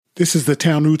This is the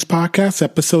Town Roots Podcast,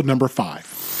 episode number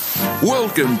 5.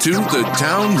 Welcome to the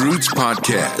Town Roots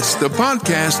Podcast, the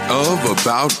podcast of,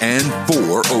 about, and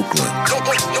for Oakland.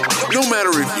 No matter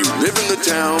if you live in the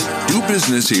town, do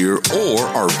business here, or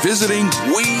are visiting,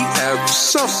 we have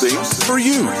something for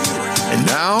you. And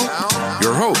now,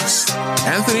 your hosts,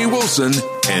 Anthony Wilson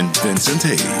and Vincent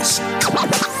Hayes.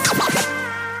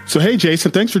 So, hey, Jason,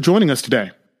 thanks for joining us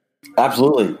today.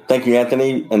 Absolutely. Thank you,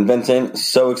 Anthony and Vincent.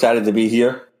 So excited to be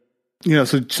here.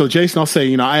 So Jason, I'll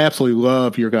say, I absolutely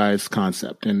love your guys'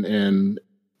 concept. And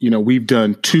we've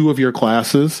done 2 of your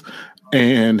classes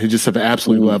and just have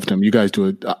absolutely loved them. You guys do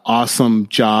an awesome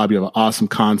job. You have an awesome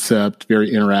concept,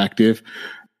 very interactive.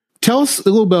 Tell us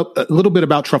a little bit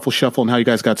about Truffle Shuffle and how you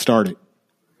guys got started.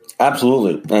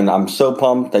 Absolutely. And I'm so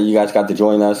pumped that you guys got to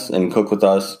join us and cook with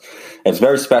us. It's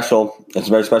very special. It's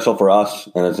very special for us.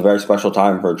 And it's a very special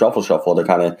time for Truffle Shuffle to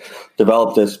kind of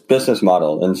develop this business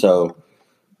model. And so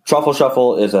Truffle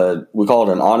Shuffle we call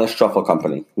it an honest truffle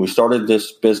company. We started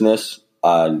this business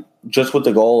just with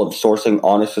the goal of sourcing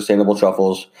honest, sustainable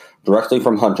truffles directly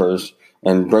from hunters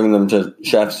and bringing them to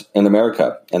chefs in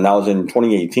America. And that was in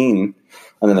 2018.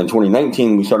 And then in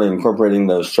 2019, we started incorporating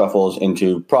those truffles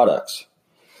into products.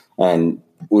 And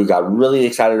we got really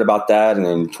excited about that. And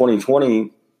in 2020,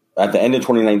 at the end of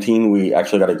 2019, we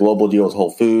actually got a global deal with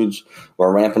Whole Foods.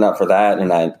 We're ramping up for that.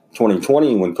 And at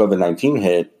 2020, when COVID-19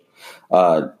 hit,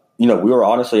 we were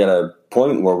honestly at a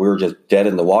point where we were just dead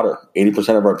in the water.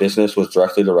 80% of our business was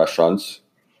directly to restaurants,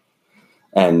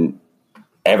 and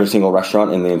every single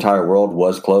restaurant in the entire world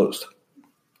was closed.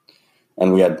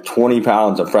 And we had 20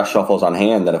 pounds of fresh truffles on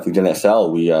hand that if we didn't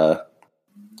sell, we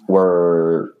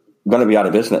were going to be out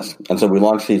of business. And so we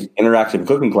launched these interactive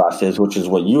cooking classes, which is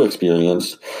what you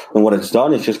experienced. And what it's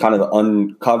done is just kind of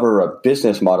uncover a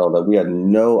business model that we had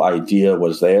no idea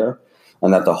was there,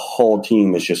 and that the whole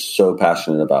team is just so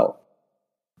passionate about.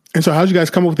 And so how did you guys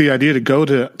come up with the idea to go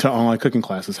to online cooking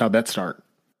classes? How'd that start?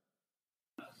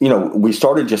 We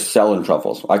started just selling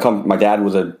truffles. My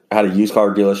dad had a used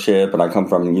car dealership, and I come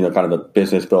from, kind of a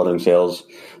business building sales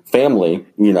family,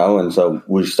 and so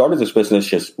we started this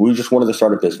business we just wanted to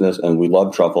start a business, and we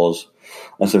love truffles.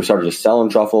 And so we started just selling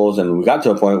truffles, and we got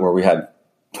to a point where we had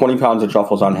 20 pounds of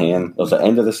truffles on hand. It was the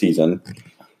end of the season.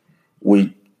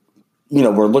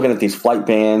 We're looking at these flight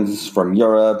bans from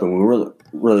Europe, and we were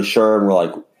really sure, and we're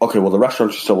like, okay, well, the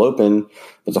restaurants are still open,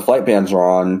 but the flight bans are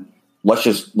on.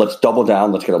 Let's double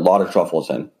down. Let's get a lot of truffles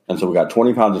in. And so we got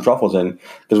 20 pounds of truffles in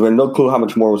because we had no clue how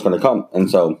much more was going to come. And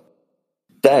so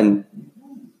then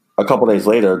a couple days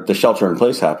later, the shelter in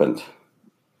place happened.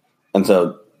 And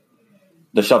so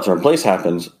the shelter in place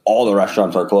happens. All the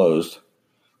restaurants are closed.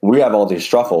 We have all these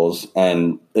truffles,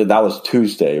 and that was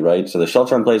Tuesday, right? So the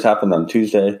shelter in place happened on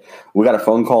Tuesday. We got a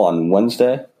phone call on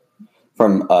Wednesday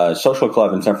from a social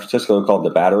club in San Francisco called The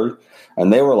Battery.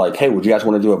 And they were like, hey, would you guys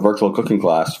want to do a virtual cooking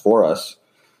class for us?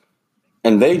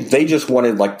 And they just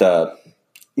wanted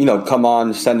come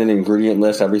on, send an ingredient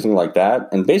list, everything like that.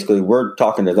 And basically we're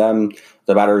talking to them.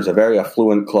 The Battery is a very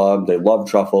affluent club. They love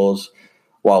truffles,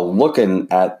 while looking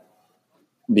at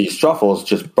these truffles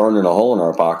just burning a hole in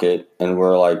our pocket. And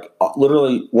we're like,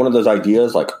 literally one of those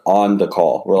ideas, like on the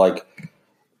call. We're like,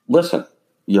 listen,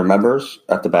 your members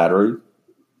at The Battery,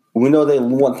 we know they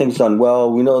want things done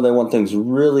well. We know they want things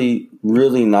really,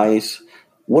 really nice.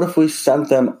 What if we sent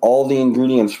them all the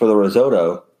ingredients for the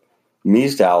risotto,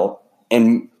 meased out,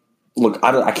 and look,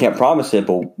 I can't promise it,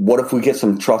 but what if we get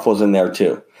some truffles in there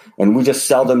too? And we just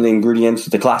sell them the ingredients.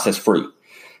 The class is free.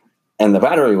 And The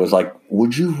Battery was like,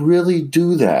 would you really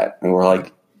do that? And we're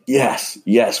like, yes,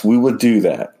 we would do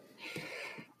that.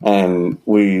 And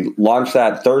we launched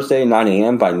that Thursday, 9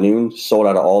 a.m. By noon, sold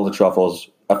out of all the truffles,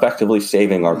 effectively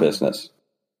saving our business.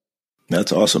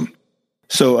 That's awesome.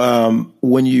 So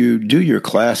when you do your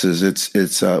classes,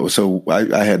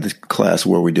 I had the class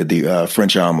where we did the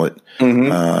French omelet,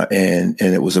 and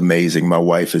it was amazing. My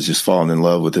wife has just fallen in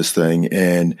love with this thing,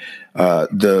 and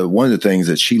one of the things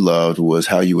that she loved was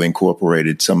how you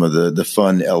incorporated some of the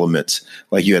fun elements.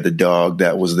 Like you had the dog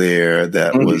that was there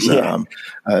that was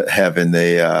having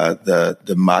the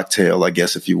mocktail, I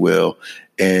guess, if you will.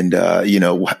 And,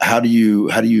 how do you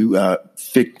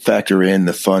factor in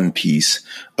the fun piece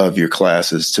of your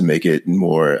classes to make it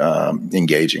more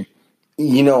engaging?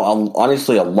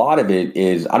 Honestly, a lot of it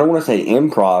is, I don't want to say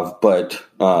improv, but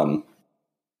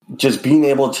just being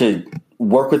able to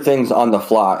work with things on the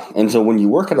fly. And so when you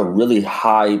work at a really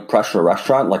high pressure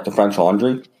restaurant like the French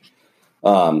Laundry,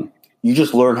 you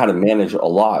just learn how to manage a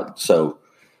lot. So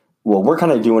what we're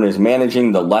kind of doing is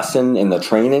managing the lesson and the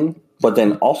training, but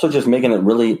then also just making it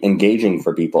really engaging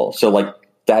for people. So like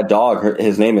that dog,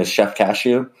 his name is Chef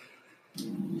Cashew.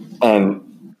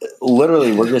 And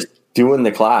literally, we're just doing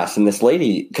the class. And this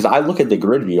lady, because I look at the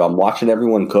grid view, I'm watching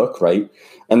everyone cook, right?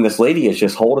 And this lady is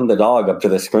just holding the dog up to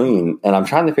the screen. And I'm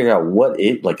trying to figure out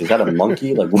is that a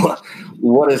monkey? Like,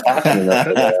 what is happening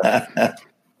up there?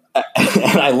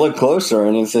 And I look closer,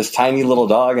 and it's this tiny little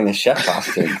dog in a chef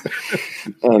costume.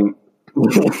 And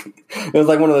it was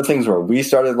like one of the things where we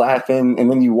started laughing, and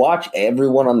then you watch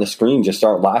everyone on the screen just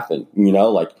start laughing,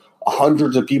 like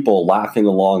hundreds of people laughing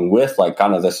along with like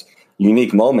kind of this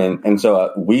unique moment. And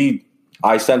so we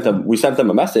sent them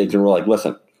a message, and we're like,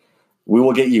 listen, we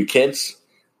will get you kids.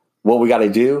 What we got to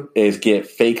do is get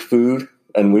fake food.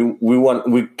 And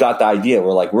we got the idea.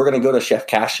 We're like, we're going to go to Chef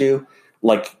Cashew,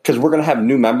 because we're going to have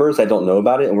new members that don't know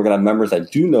about it, and we're going to have members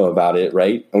that do know about it,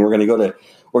 right? And we're going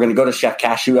to go to Chef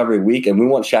Cashew every week, and we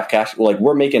want Chef Cashew. Like,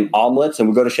 we're making omelets, and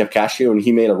we go to Chef Cashew, and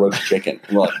he made a roast chicken.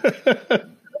 And we're like,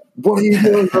 what are you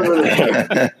doing over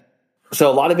there?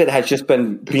 So a lot of it has just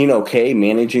been being okay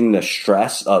managing the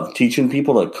stress of teaching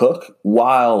people to cook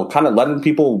while kind of letting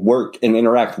people work and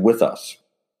interact with us.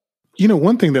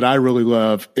 One thing that I really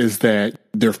love is that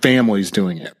their family's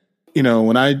doing it.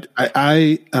 When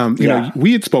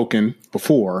we had spoken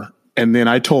before, and then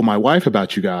I told my wife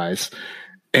about you guys,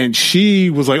 and she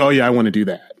was like, "Oh yeah, I want to do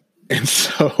that." And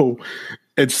so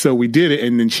we did it,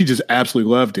 and then she just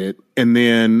absolutely loved it. And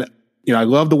then, I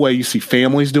love the way you see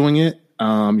families doing it.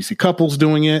 You see couples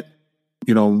doing it,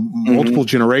 multiple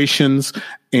generations.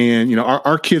 And,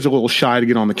 our kids are a little shy to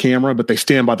get on the camera, but they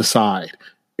stand by the side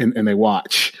and they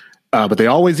watch. But they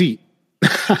always eat.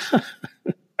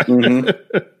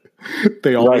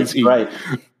 They always eat. Right.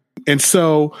 And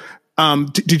so,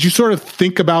 did you sort of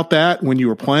think about that when you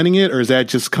were planning it, or is that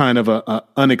just kind of a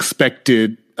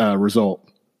unexpected result?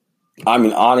 I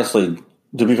mean, honestly,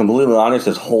 to be completely honest,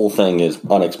 this whole thing is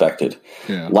unexpected.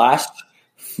 Yeah. Last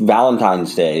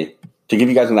Valentine's Day, to give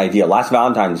you guys an idea,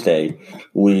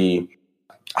 we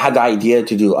had the idea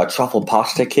to do a truffle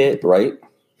pasta kit, right?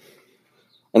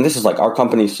 And this is like, our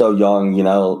company's so young,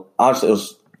 honestly, it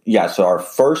was, so our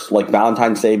first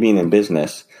Valentine's Day being in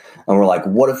business, and we're like,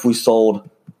 what if we sold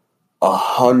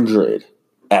 100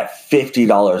 at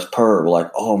 $50 per? We're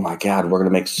like, oh my God, we're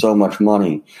going to make so much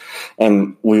money.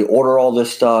 And we order all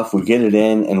this stuff, we get it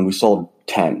in, and we sold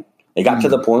 10. It got to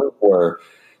the point where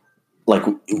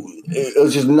it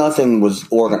was just nothing was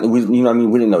organized. We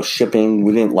didn't know shipping.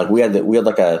 We didn't we had a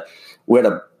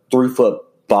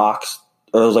 3-foot box.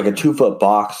 Or it was like a 2-foot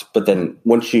box, but then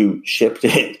once you shipped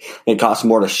it, it cost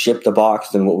more to ship the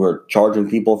box than what we're charging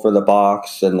people for the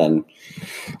box. And then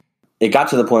it got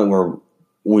to the point where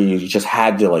we just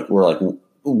had to we're like,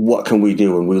 what can we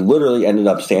do? And we literally ended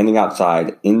up standing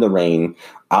outside in the rain,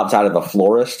 outside of a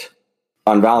florist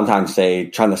on Valentine's Day,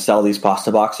 trying to sell these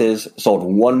pasta boxes. Sold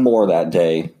one more that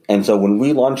day. And so when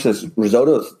we launched this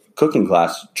risotto cooking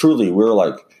class, truly, we were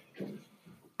like,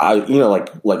 I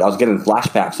was getting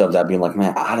flashbacks of that, being like,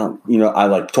 man, I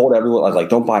told everyone, I was like,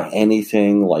 don't buy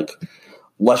anything.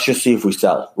 Let's just see if we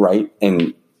sell, right?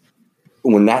 And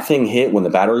when that thing hit, when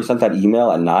the battery sent that email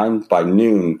at 9, by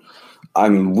noon, I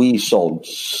mean, we sold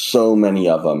so many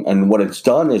of them. And what it's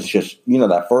done is just,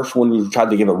 that first one, we've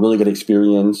tried to give a really good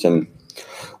experience, and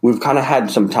we've kind of had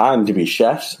some time to be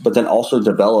chefs, but then also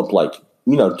develop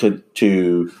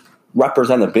to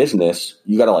represent a business,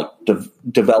 you got to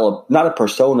develop not a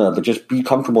persona, but just be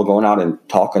comfortable going out and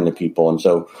talking to people. And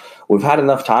so we've had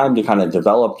enough time to kind of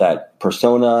develop that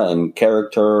persona and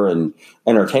character and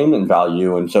entertainment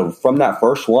value. And so from that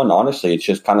first one, honestly, it's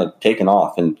just kind of taken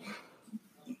off. And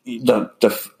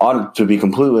to be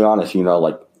completely honest,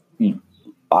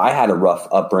 I had a rough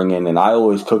upbringing, and I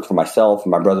always cooked for myself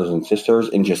and my brothers and sisters,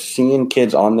 and just seeing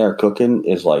kids on there cooking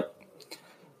is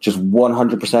just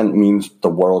 100% means the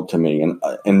world to me.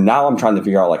 And now I'm trying to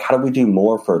figure out, how do we do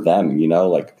more for them?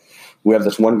 We have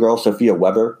this one girl, Sophia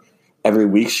Weber. Every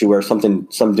week she wears some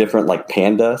different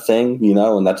panda thing,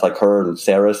 and that's her and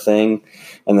Sarah's thing.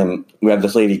 And then we have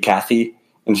this lady, Kathy,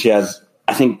 and she has,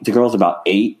 I think the girl's about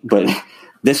 8, but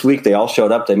this week they all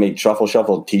showed up. They made Truffle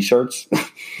Shuffle t-shirts.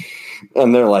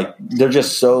 And they're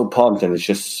just so pumped. And it's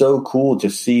just so cool to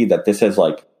see that this has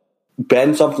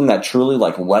been something that truly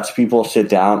lets people sit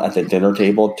down at the dinner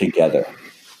table together.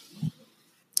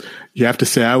 You have to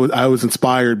say I was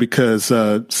inspired because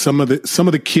some of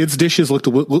the kids' dishes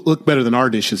look better than our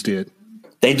dishes did.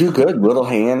 They do good, little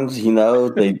hands,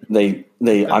 they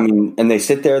and they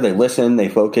sit there, they listen, they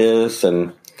focus.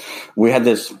 And we had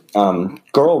this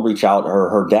girl reach out,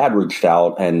 her dad reached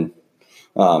out and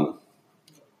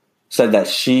said that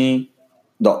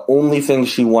the only thing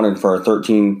she wanted for her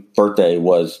 13th birthday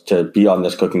was to be on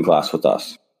this cooking class with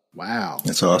us. Wow.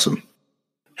 That's awesome.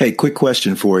 Hey, quick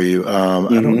question for you. I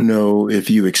don't know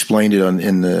if you explained it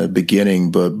in the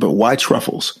beginning, but why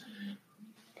truffles?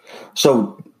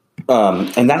 So,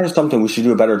 and that is something we should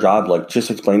do a better job, like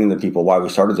just explaining to people why we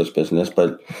started this business.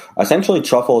 But essentially,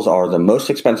 truffles are the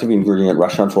most expensive ingredient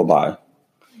restaurants will buy,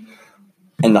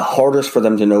 and the hardest for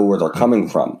them to know where they're coming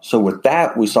from. So with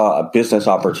that, we saw a business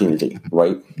opportunity,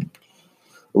 right?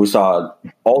 We saw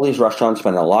all these restaurants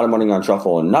spending a lot of money on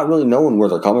truffle and not really knowing where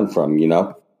they're coming from,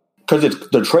 because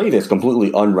the trade is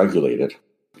completely unregulated.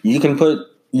 You can put,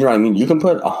 you can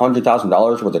put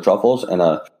 $100,000 worth of truffles in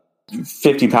a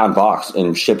 50-pound box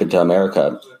and ship it to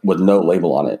America with no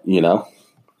label on it,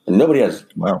 and nobody has,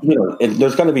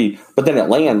 there's going to be, but then it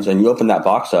lands and you open that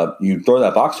box up, you throw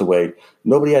that box away.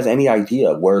 Nobody has any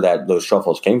idea where those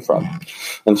truffles came from.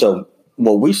 And so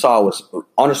what we saw was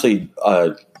honestly,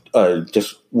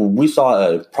 we saw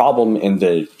a problem in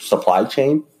the supply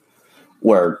chain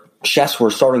where chefs were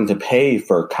starting to pay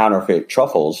for counterfeit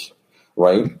truffles,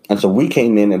 right? And so we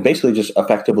came in and basically just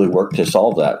effectively worked to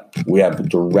solve that. We have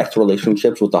direct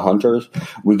relationships with the hunters.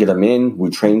 We get them in. We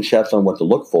train chefs on what to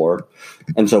look for.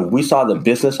 And so we saw the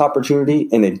business opportunity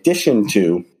in addition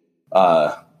to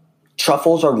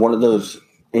truffles are one of those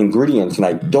ingredients, and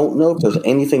I don't know if there's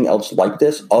anything else like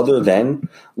this other than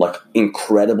like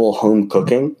incredible home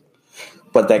cooking,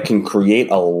 but that can create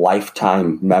a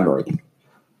lifetime memory.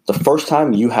 The first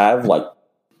time you have like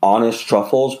honest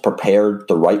truffles prepared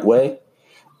the right way,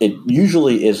 it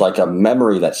usually is like a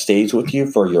memory that stays with you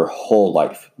for your whole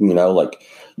life. Like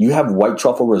you have white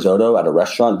truffle risotto at a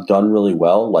restaurant done really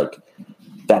well, like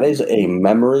that is a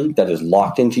memory that is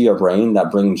locked into your brain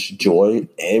that brings joy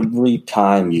every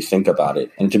time you think about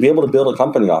it. And to be able to build a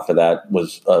company off of that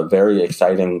was a very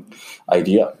exciting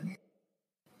idea.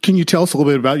 Can you tell us a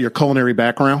little bit about your culinary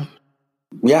background?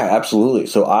 Yeah, absolutely.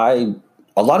 So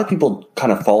a lot of people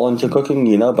kind of fall into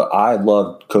cooking, but I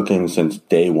loved cooking since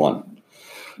day one.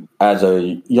 As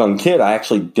a young kid, I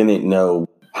actually didn't know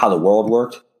how the world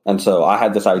worked. And so I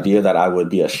had this idea that I would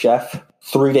be a chef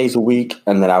 3 days a week,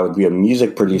 and then I would be a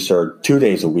music producer 2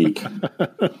 days a week.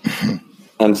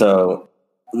 And so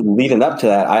leading up to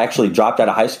that, I actually dropped out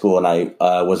of high school, and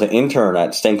I was an intern at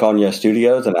Stankonia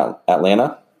Studios in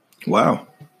Atlanta. Wow.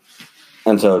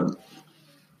 And so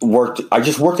I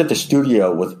just worked at the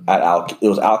studio it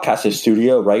was Outcast's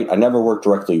studio, right? I never worked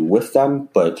directly with them,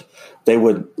 but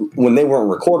when they weren't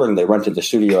recording, they rented the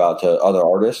studio out to other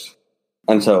artists.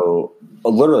 And so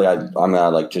literally,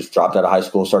 I just dropped out of high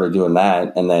school, started doing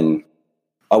that, and then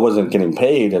I wasn't getting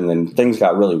paid, and then things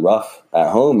got really rough at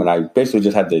home, and I basically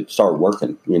just had to start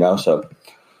working, So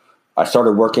I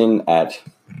started working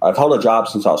I've held a job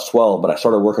since I was 12, but I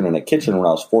started working in a kitchen when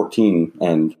I was 14,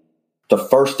 and the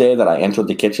first day that I entered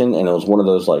the kitchen, and it was one of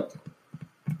those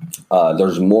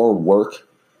there's more work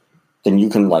than you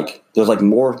can there's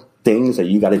more things that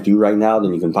you got to do right now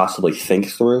than you can possibly think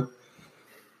through.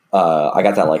 I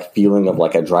got that feeling of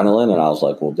adrenaline, and I was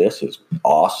like, well, this is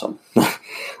awesome. I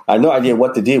had no idea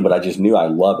what to do, but I just knew I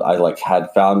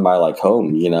had found my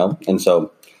home, And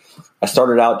so I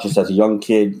started out just as a young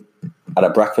kid at a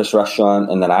breakfast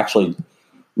restaurant, and then I actually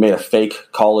made a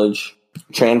fake college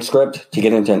transcript to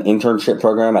get into an internship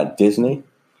program at Disney.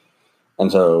 And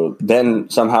so then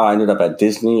somehow I ended up at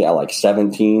Disney at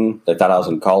 17. They thought I was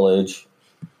in college.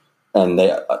 And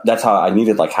that's how I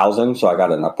needed housing. So I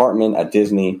got an apartment at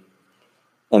Disney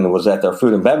and was at their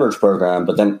food and beverage program.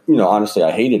 But then, honestly,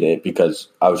 I hated it because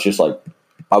I was just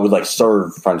I would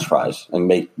serve French fries and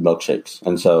make milkshakes.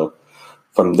 And so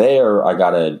from there, I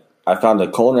found a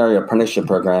culinary apprenticeship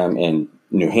program in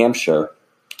New Hampshire.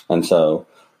 And so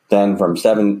then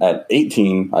at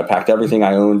 18, I packed everything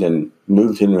I owned and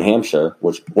moved to New Hampshire,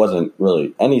 which wasn't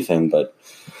really anything, but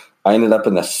I ended up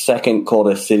in the second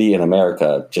coldest city in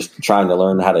America, just trying to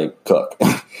learn how to cook,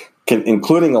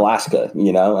 including Alaska,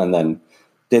 and then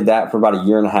did that for about a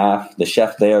year and a half. The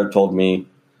chef there I told him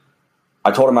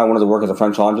I wanted to work at the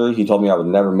French Laundry. He told me I would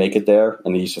never make it there.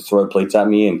 And he used to throw plates at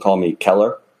me and call me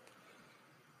Keller,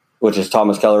 which is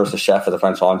Thomas Keller is the chef of the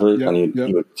French Laundry. Yep, and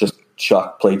he would just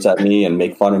chuck plates at me and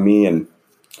make fun of me. And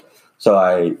so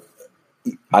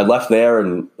I left there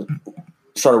and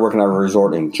started working at a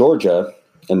resort in Georgia.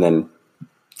 And then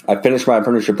I finished my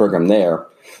apprenticeship program there.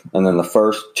 And then the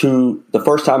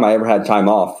first time I ever had time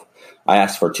off, I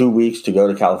asked for 2 weeks to go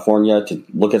to California to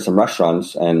look at some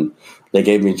restaurants. And they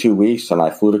gave me 2 weeks, and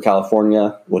I flew to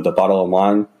California with a bottle of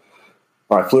wine.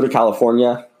 Or I flew to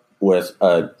California with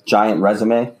a giant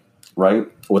resume, right,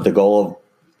 with the goal of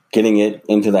getting it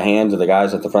into the hands of the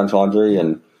guys at the French Laundry,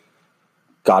 and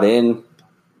got in.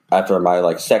 After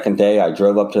my second day, I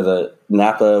drove up to the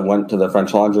Napa, went to the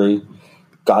French Laundry,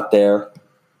 got there,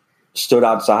 stood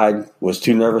outside, was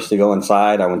too nervous to go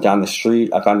inside. I went down the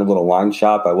street. I found a little wine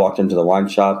shop. I walked into the wine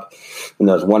shop, and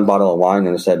there was one bottle of wine,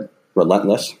 and it said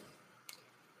Relentless.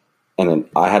 And then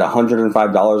I had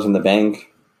 $105 in the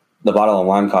bank. The bottle of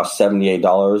wine cost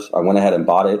 $78. I went ahead and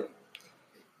bought it.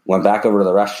 Went back over to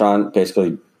the restaurant,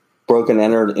 basically broke and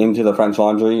entered into the French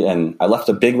Laundry, and I left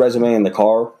a big resume in the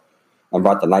car and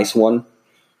brought the nice one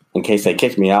in case they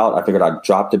kicked me out. I figured I'd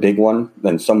drop the big one,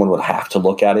 then someone would have to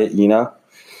look at it,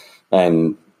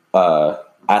 and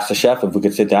asked the chef if we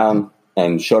could sit down,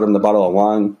 and showed him the bottle of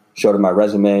wine, showed him my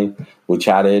resume. We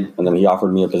chatted, and then he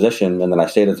offered me a position, and then I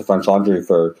stayed at the French Laundry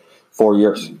for 4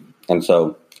 years. And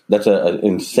so that's an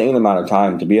insane amount of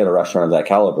time to be at a restaurant of that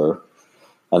caliber.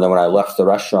 And then when I left the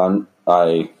restaurant,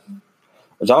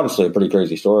 it's honestly a pretty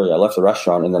crazy story. I left the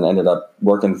restaurant and then ended up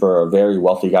working for a very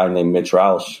wealthy guy named Mitch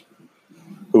Rouse,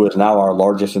 who is now our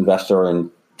largest investor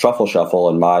in Truffle Shuffle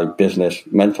and my business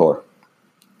mentor.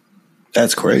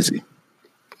 That's crazy.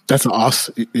 That's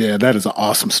awesome. Yeah, that is an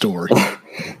awesome story.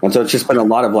 And so it's just been a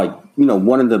lot of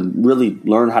wanting to really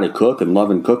learn how to cook and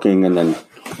loving cooking, and then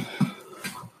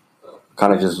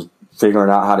kind of just figuring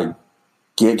out how to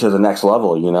get to the next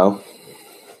level,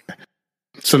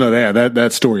 So no,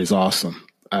 that story is awesome.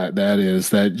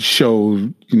 That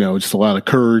showed, just a lot of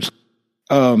courage.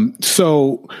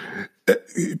 So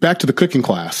back to the cooking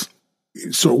class.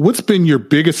 So what's been your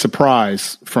biggest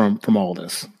surprise from all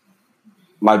this?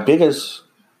 My biggest,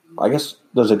 I guess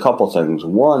there's a couple things.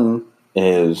 One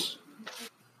is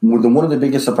one of the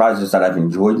biggest surprises that I've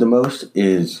enjoyed the most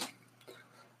is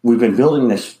we've been building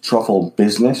this truffle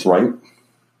business, right?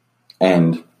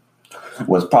 And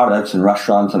with products and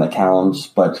restaurants and accounts,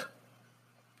 but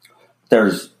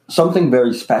there's something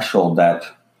very special that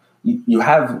you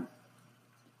have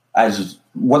as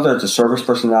whether it's a service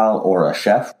personnel or a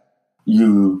chef,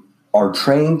 you are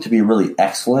trained to be really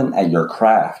excellent at your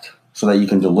craft so that you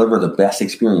can deliver the best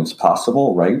experience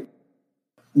possible, right?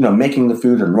 Making the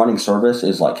food and running service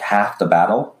is like half the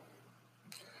battle,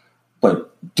 but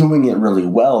doing it really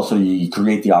well so you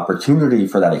create the opportunity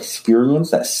for that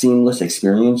experience, that seamless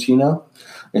experience,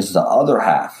 is the other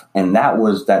half. And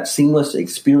that seamless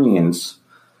experience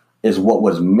is what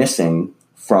was missing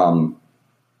from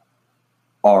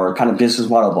our kind of business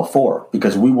model before,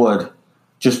 because we would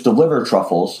just deliver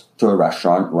truffles to a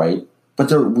restaurant, right?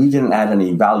 But we didn't add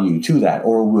any value to that,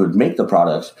 or we would make the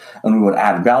products and we would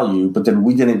add value, but then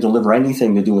we didn't deliver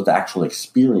anything to do with the actual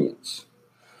experience.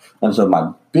 And so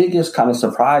my biggest kind of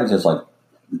surprise is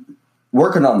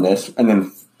working on this and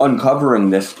then uncovering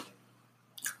this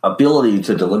ability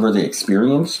to deliver the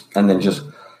experience, and then just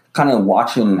kind of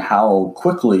watching how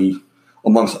quickly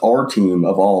amongst our team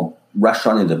of all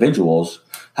restaurant individuals,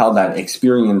 how that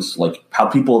experience, how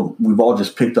we've all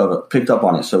just picked up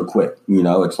on it so quick.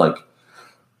 It's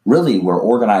really we're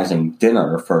organizing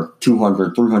dinner for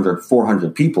 200, 300,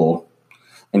 400 people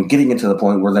and getting it to the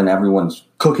point where then everyone's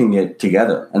cooking it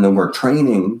together. And then we're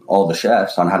training all the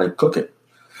chefs on how to cook it.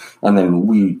 And then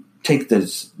we take the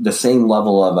same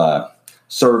level of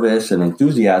service and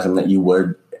enthusiasm that you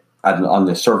would on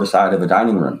the service side of a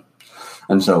dining room.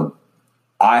 And so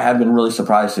I have been really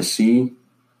surprised to see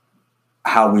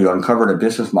how we uncovered a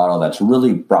business model that's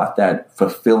really brought that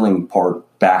fulfilling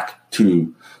part back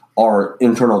to our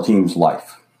internal team's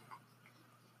life.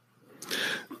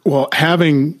 Well,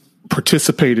 having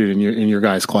participated in your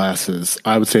guys' classes,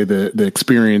 I would say the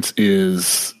experience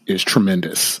is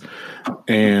tremendous.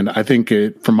 And I think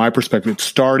from my perspective, it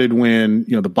started when,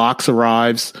 the box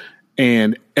arrives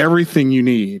and everything you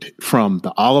need, from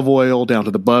the olive oil down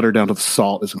to the butter, down to the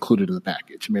salt, is included in the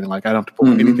package. I mean, I don't have to pull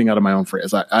anything out of my own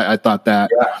fridge. I thought that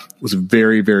was a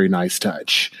very, very nice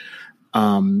touch.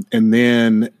 And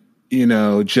then,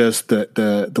 just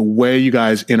the way you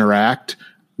guys interact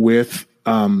with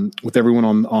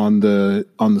everyone on the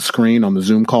screen, on the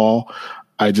Zoom call,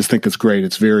 I just think it's great.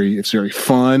 It's very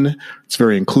fun. It's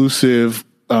very inclusive,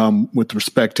 with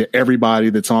respect to everybody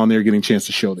that's on there, getting a chance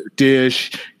to show their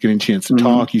dish, getting a chance to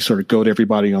talk. You sort of go to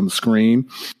everybody on the screen.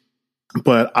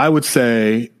 But I would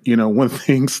say, one of the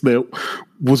things that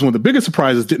was one of the biggest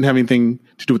surprises didn't have anything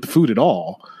to do with the food at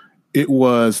all. It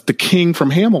was the King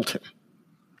from Hamilton.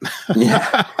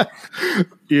 Yeah.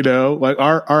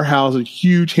 Our house is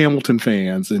huge Hamilton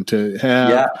fans, and to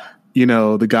have,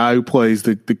 the guy who plays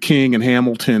the King in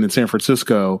Hamilton in San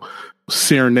Francisco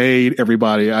serenade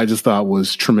everybody, I just thought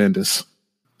was tremendous.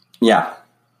 Yeah.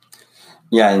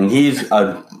 Yeah. And he's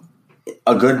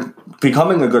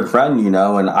becoming a good friend,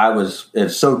 and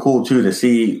it's so cool too to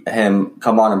see him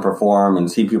come on and perform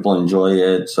and see people enjoy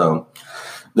it. So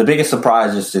the biggest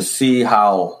surprise is to see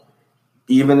how,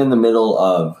 even in the middle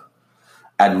of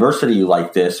adversity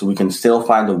like this, we can still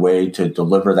find a way to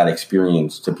deliver that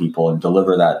experience to people and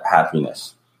deliver that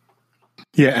happiness.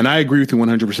 Yeah, and I agree with you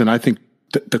 100%. I think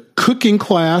the cooking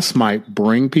class might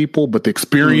bring people, but the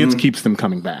experience keeps them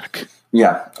coming back.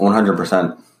 Yeah,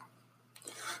 100%.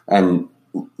 And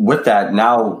with that,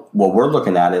 now what we're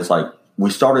looking at is like we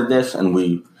started this and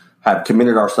we have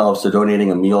committed ourselves to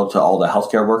donating a meal to all the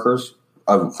healthcare workers.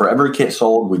 For every kit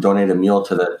sold, we donate a meal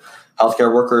to the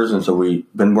healthcare workers. And so we've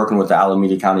been working with the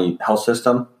Alameda County Health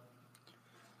System.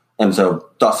 And so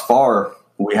thus far,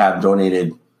 we have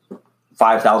donated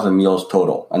 5,000 meals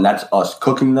total. And that's us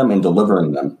cooking them and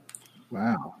delivering them.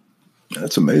 Wow.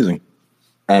 That's amazing.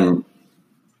 And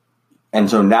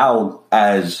so now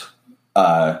as,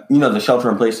 the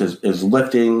shelter in place is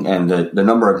lifting and the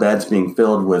number of beds being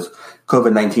filled with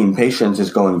COVID-19 patients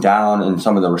is going down and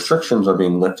some of the restrictions are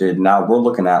being lifted. Now we're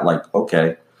looking at like,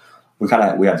 okay, we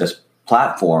have this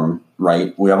platform,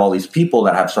 right? We have all these people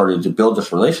that have started to build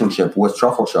this relationship with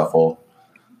Truffle Shuffle.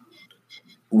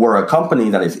 We're a company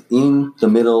that is in the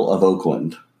middle of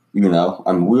Oakland, we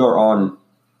are on,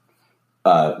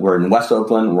 we're in West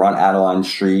Oakland. We're on Adeline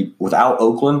Street. Without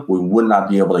Oakland, we would not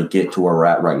be able to get to where we're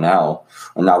at right now.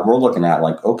 And now we're looking at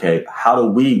like, okay, how do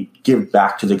we give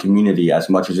back to the community as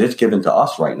much as it's given to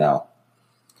us right now?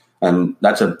 And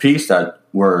that's a piece that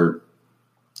we're,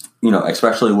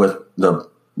 especially with the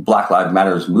Black Lives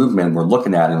Matters movement, we're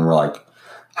looking at and we're like,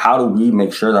 how do we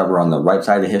make sure that we're on the right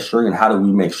side of history? And how do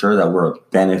we make sure that we're a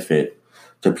benefit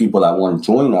to people that want to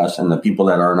join us and the people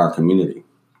that are in our community?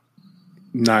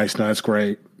 Nice. No, that's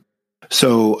great.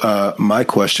 So my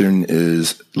question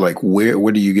is like,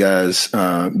 where do you guys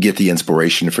get the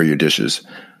inspiration for your dishes?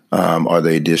 Are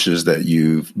they dishes that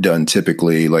you've done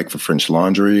typically like for French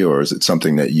Laundry, or is it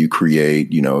something that you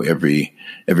create,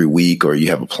 every week, or you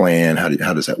have a plan?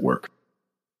 How does that work?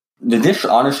 The dish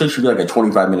honestly should be like a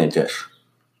 25-minute dish,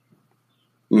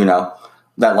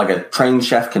 that like a trained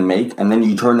chef can make. And then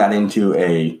you turn that into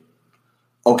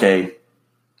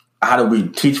how do we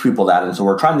teach people that? And so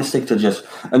we're trying to stick to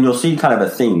and you'll see kind of a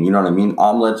theme, you know what I mean?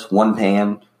 Omelets, one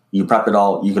pan, you prep it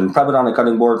all. You can prep it on a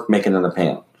cutting board, make it in a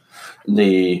pan.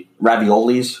 The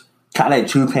raviolis, kind of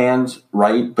 2 pans,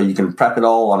 right? But you can prep it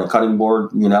all on a cutting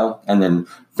board, and then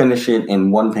finish it in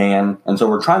one pan. And so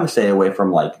we're trying to stay away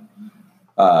from like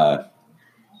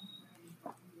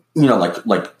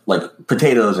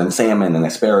potatoes and salmon and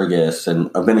asparagus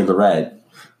and a vinaigrette.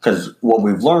 Because what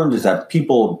we've learned is that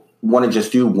people want to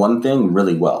just do one thing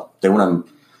really well. They want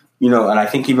to, and I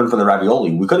think even for the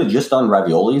ravioli, we could have just done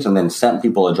raviolis and then sent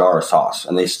people a jar of sauce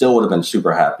and they still would have been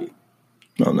super happy.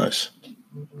 Oh, nice.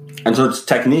 And so it's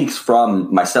techniques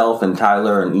from myself and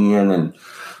Tyler and Ian and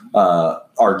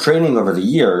our training over the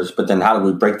years, but then how do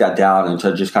we break that down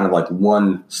into just kind of like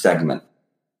one segment?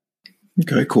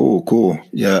 Okay, cool.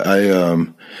 Yeah,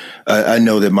 I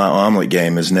know that my omelet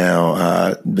game has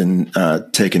now been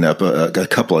taken up a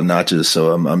couple of notches,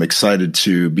 so I'm excited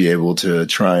to be able to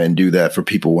try and do that for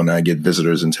people when I get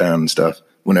visitors in town and stuff,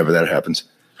 whenever that happens.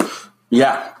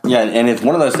 Yeah, and it's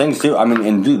one of those things too. I mean,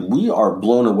 and dude, we are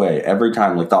blown away every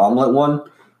time. Like the omelet one,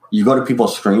 you go to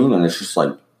people's screen and it's just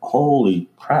like, holy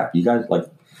crap, you guys like.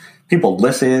 People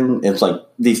listen. It's like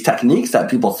these techniques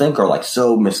that people think are like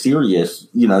so mysterious.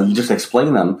 You just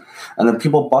explain them, and then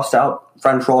people bust out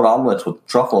French rolled omelets with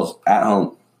truffles at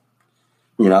home.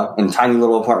 In tiny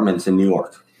little apartments in New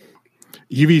York.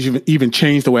 You've even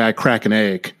changed the way I crack an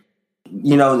egg.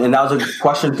 And that was a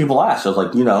question people asked. I was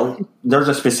like, there's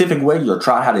a specific way you'll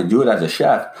try how to do it as a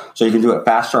chef, so you can do it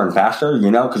faster and faster.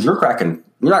 Because you're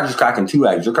not just cracking 2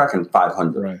 eggs, you're cracking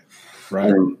 500. Right. Right.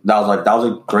 And that was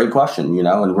a great question,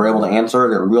 and we're able to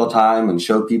answer it in real time and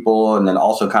show people and then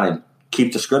also kind of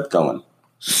keep the script going.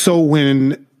 So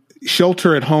when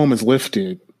shelter at home is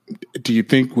lifted, do you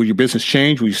think will your business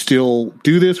change? Will you still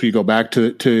do this? Will you go back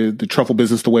to the truffle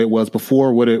business the way it was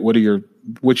before?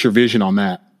 What's your vision on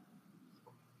that?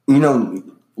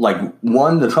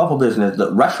 The truffle business,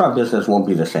 the restaurant business won't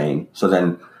be the same. So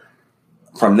then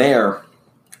from there,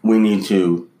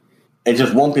 it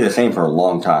just won't be the same for a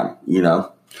long time,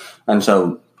 And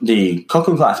so the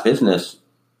cooking class business,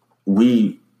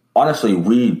 we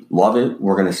love it.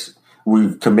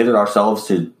 We've committed ourselves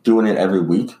to doing it every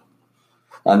week.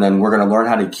 And then we're going to learn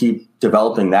how to keep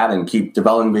developing that and keep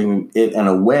developing it in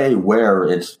a way where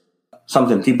it's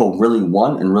something people really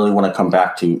want and really want to come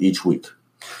back to each week.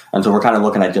 And so we're kind of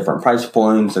looking at different price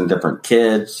points and different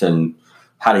kits and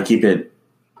how to keep it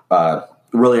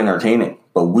really entertaining.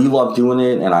 But we love doing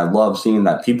it, and I love seeing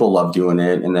that people love doing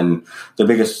it. And then the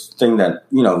biggest thing that,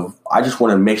 I just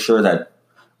want to make sure that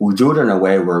we do it in a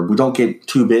way where we don't get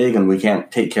too big and we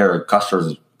can't take care of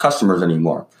customers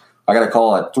anymore. I got a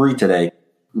call at 3 today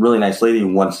really nice lady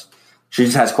who she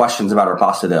just has questions about her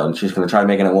pasta dough, and she's going to try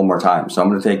making it one more time. So I'm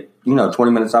going to take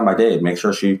 20 minutes out of my day to make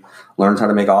sure she learns how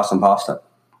to make awesome pasta.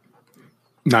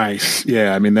 Nice.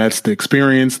 Yeah. I mean, that's the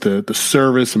experience, the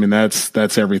service. I mean,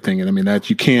 that's everything. And I mean, that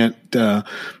you can't,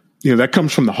 that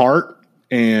comes from the heart.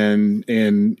 And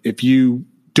if you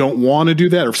don't want to do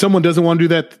that, or if someone doesn't want to do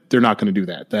that, they're not going to do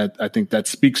that. I think that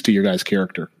speaks to your guys'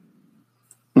 character.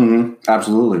 Mm-hmm.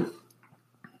 Absolutely.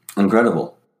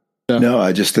 Incredible. No,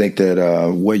 I just think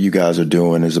that what you guys are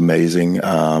doing is amazing,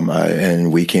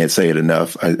 and we can't say it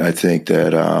enough. I think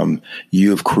that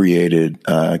you have created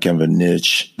kind of a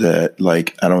niche that,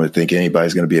 like, I don't think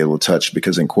anybody's going to be able to touch,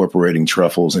 because incorporating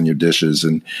truffles in your dishes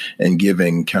and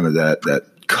giving kind of that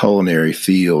culinary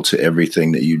feel to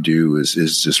everything that you do is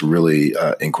just really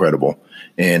incredible.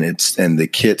 And the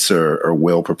kits are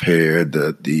well prepared.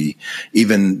 The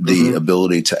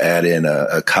ability to add in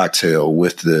a cocktail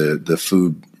with the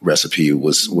food recipe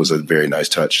was a very nice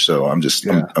touch. So I'm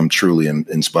truly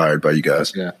inspired by you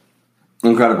guys. Yeah.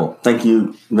 Incredible. Thank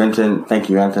you, Vincent. Thank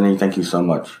you, Anthony. Thank you so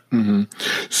much. Mm-hmm.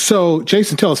 So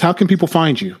Jason, tell us, how can people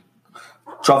find you?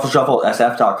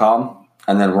 TruffleShuffleSF.com.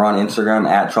 And then we're on Instagram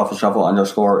at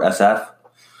TruffleShuffle_SF.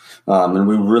 And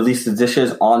we release the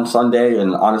dishes on Sunday,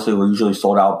 and honestly, we're usually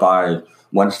sold out by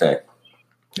Wednesday.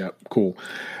 Yep. Cool.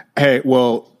 Hey,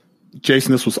 well,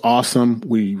 Jason, this was awesome.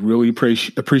 We really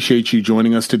appreciate you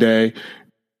joining us today.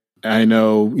 I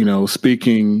know,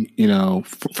 speaking,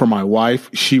 for my wife,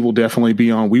 she will definitely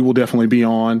be on. We will definitely be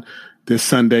on this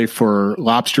Sunday for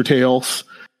Lobster Tales.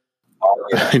 Oh,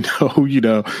 yeah. I know,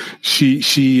 she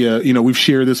we've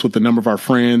shared this with a number of our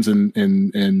friends,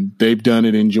 and they've done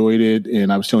it, enjoyed it.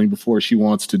 And I was telling you before, she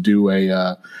wants to do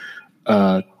a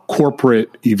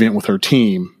corporate event with her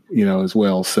team, as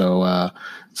well. So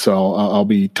I'll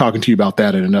be talking to you about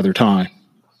that at another time.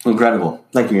 Incredible.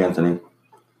 Thank you, Anthony.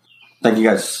 Thank you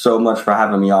guys so much for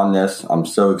having me on this. I'm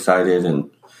so excited, and,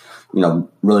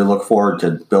 really look forward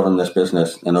to building this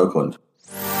business in Oakland.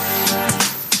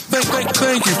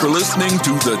 Thank you for listening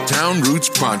to the Town Roots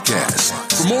Podcast.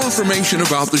 For more information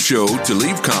about the show, to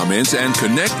leave comments and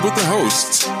connect with the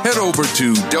hosts, head over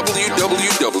to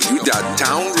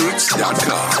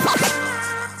www.townroots.com.